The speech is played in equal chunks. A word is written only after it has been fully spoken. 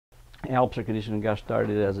ALPS Air Conditioning got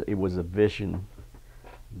started as it was a vision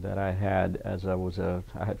that I had as I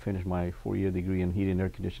had finished my 4-year degree in heating, air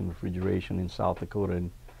conditioning, refrigeration in South Dakota,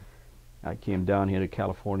 and I came down here to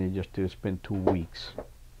California just to spend 2 weeks.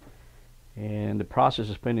 And the process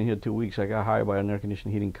of spending here 2 weeks, I got hired by an air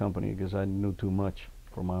conditioning heating company because I knew too much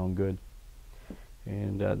for my own good.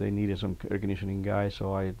 And they needed some air conditioning guys,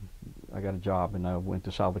 so I got a job, and I went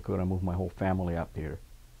to South Dakota and moved my whole family up here.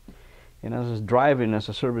 And as I was driving as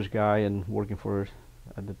a service guy and working for,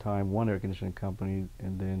 at the time, 1 air conditioning company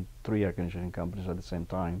and then 3 air conditioning companies at the same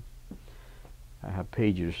time. I have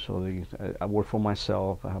pagers, so I work for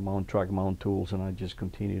myself. I have my own truck, my own tools, and I just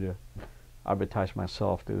continue to advertise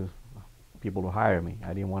myself to people to hire me.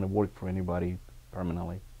 I didn't want to work for anybody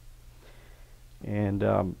permanently. And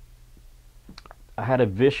I had a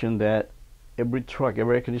vision that every truck,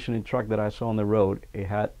 every air conditioning truck that I saw on the road, it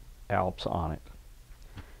had ALPS on it.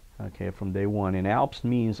 Okay, from day one. And ALPS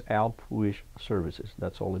means Al Puig Services.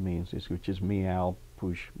 That's all it means, which is me, Al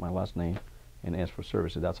Puig, my last name, and S for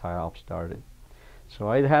services. That's how ALPS started. So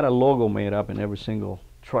I had a logo made up in every single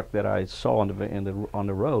truck that I saw on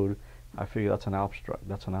the road. I figured that's an ALPS truck.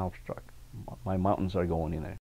 That's an ALPS truck. My mountains are going in there.